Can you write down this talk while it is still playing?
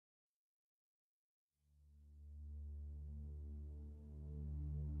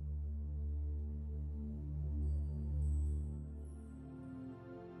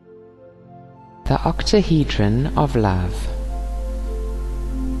the octahedron of love.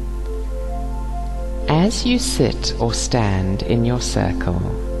 As you sit or stand in your circle,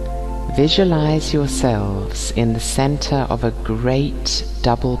 visualize yourselves in the center of a great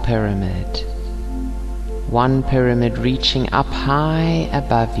double pyramid, one pyramid reaching up high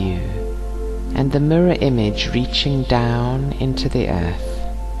above you, and the mirror image reaching down into the earth.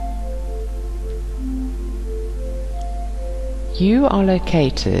 You are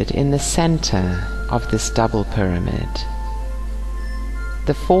located in the center of this double pyramid.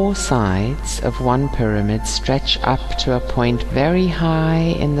 The four sides of one pyramid stretch up to a point very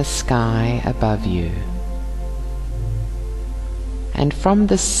high in the sky above you. And from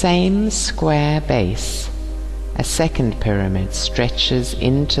the same square base, a second pyramid stretches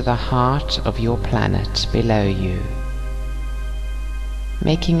into the heart of your planet below you,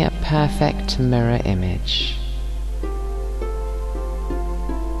 making a perfect mirror image.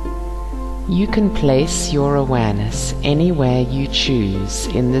 You can place your awareness anywhere you choose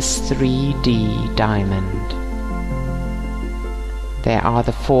in this 3D diamond. There are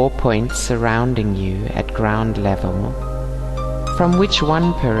the 4 points surrounding you at ground level, from which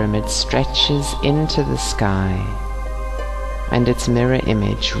one pyramid stretches into the sky, and its mirror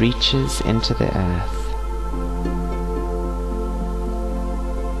image reaches into the earth.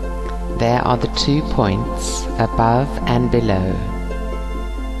 There are the 2 points above and below,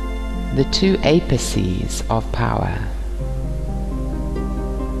 the 2 apices of power.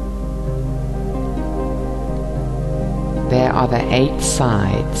 There are the 8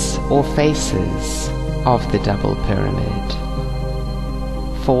 sides or faces of the double pyramid,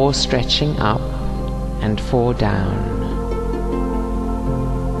 4 stretching up and 4 down.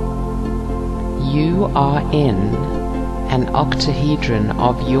 You are in an octahedron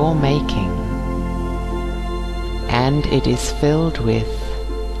of your making, and it is filled with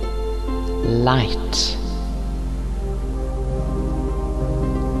light.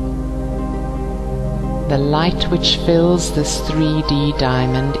 The light which fills this 3D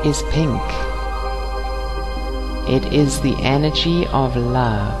diamond is pink. It is the energy of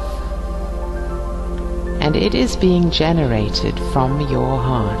love, and it is being generated from your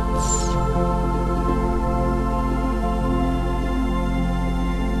hearts.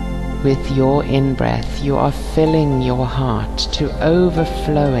 With your in-breath, you are filling your heart to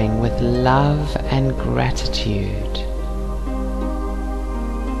overflowing with love and gratitude.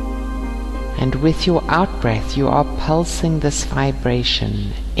 And with your out-breath, you are pulsing this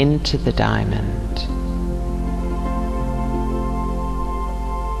vibration into the diamond.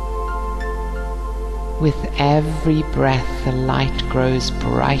 With every breath, the light grows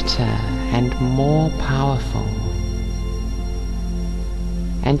brighter and more powerful,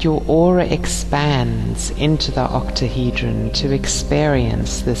 and your aura expands into the octahedron to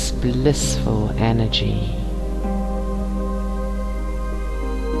experience this blissful energy.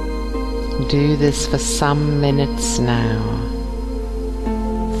 Do this for some minutes now,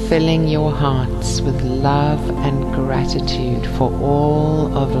 filling your hearts with love and gratitude for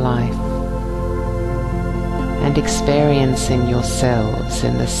all of life, and experiencing yourselves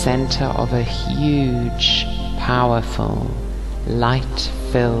in the center of a huge, powerful,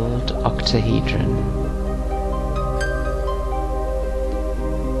 light-filled octahedron.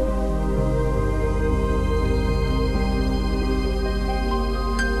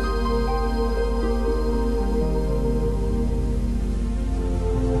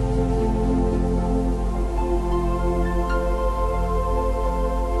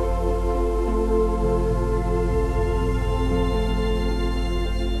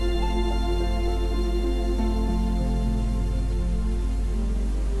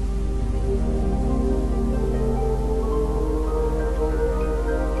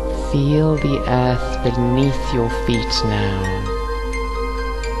 Feel the earth beneath your feet now,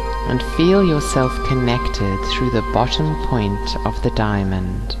 and feel yourself connected through the bottom point of the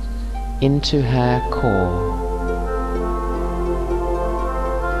diamond into her core.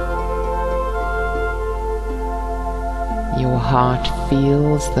 Your heart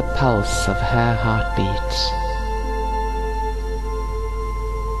feels the pulse of her heartbeat.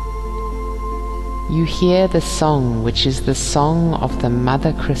 You hear the song which is the song of the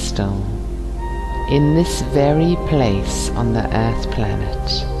Mother Crystal in this very place on the Earth planet.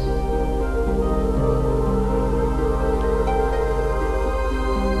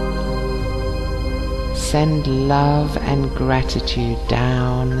 Send love and gratitude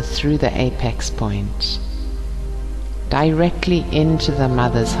down through the apex point, directly into the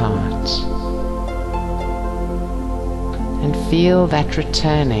Mother's heart, and feel that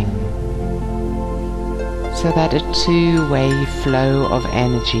returning so that a two-way flow of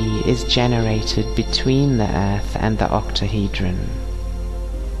energy is generated between the earth and the octahedron.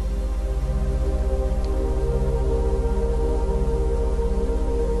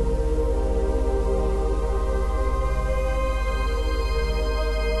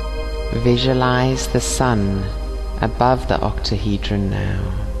 Visualize the sun above the octahedron now.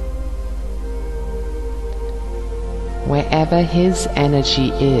 Wherever his energy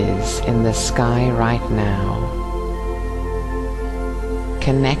is in the sky right now,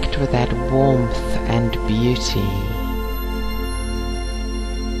 connect with that warmth and beauty.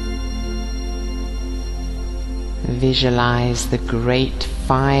 Visualize the great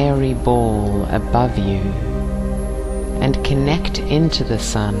fiery ball above you and connect into the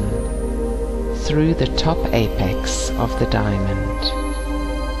sun through the top apex of the diamond.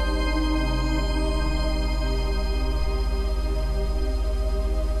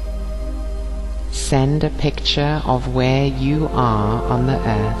 Send a picture of where you are on the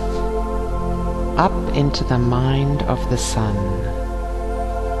earth up into the mind of the sun.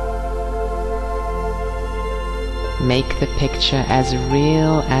 Make the picture as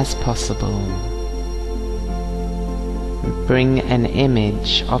real as possible. Bring an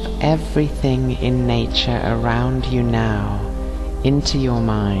image of everything in nature around you now into your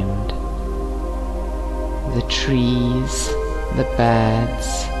mind. The trees, the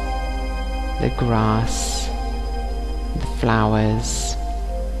birds, the grass, the flowers.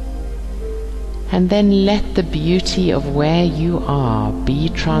 And then let the beauty of where you are be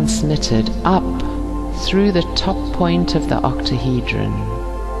transmitted up through the top point of the octahedron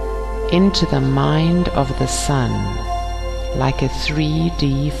into the mind of the sun, like a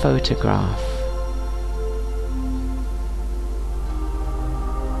 3D photograph.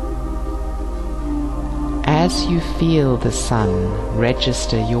 As you feel the sun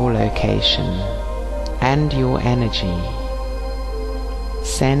register your location and your energy,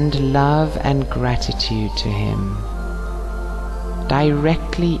 send love and gratitude to him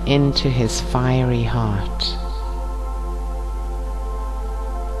directly into his fiery heart.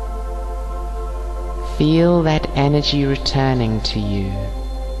 Feel that energy returning to you,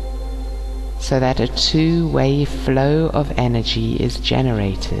 so that a two-way flow of energy is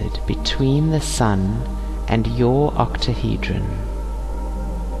generated between the sun and your octahedron.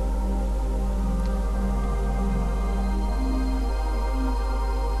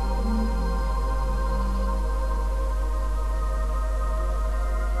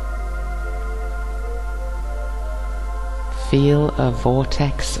 Feel a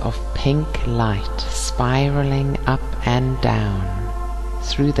vortex of pink light spiraling up and down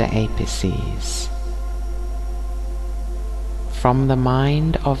through the apices. From the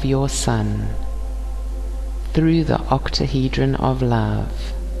mind of your sun, through the octahedron of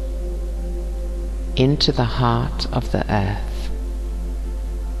love, into the heart of the earth.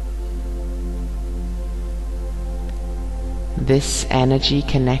 This energy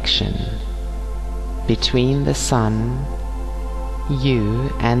connection between the sun, you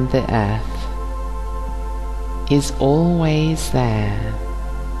and the earth is always there,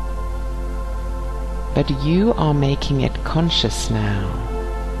 but you are making it conscious now,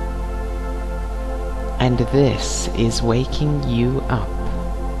 and this is waking you up.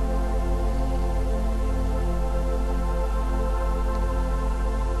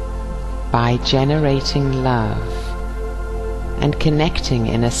 By generating love and connecting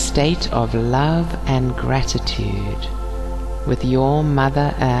in a state of love and gratitude with your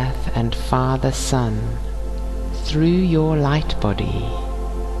Mother Earth and Father Sun through your light body,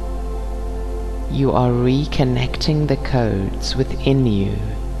 you are reconnecting the codes within you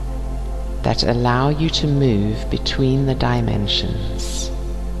that allow you to move between the dimensions.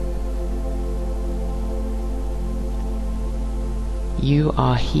 You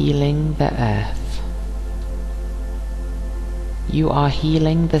are healing the earth. You are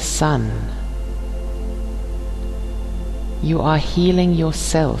healing the sun. You are healing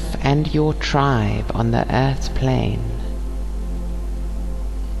yourself and your tribe on the earth plane.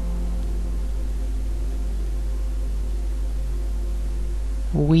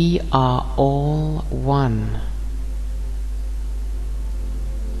 We are all one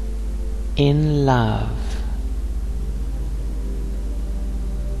in love.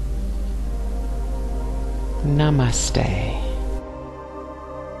 Namaste.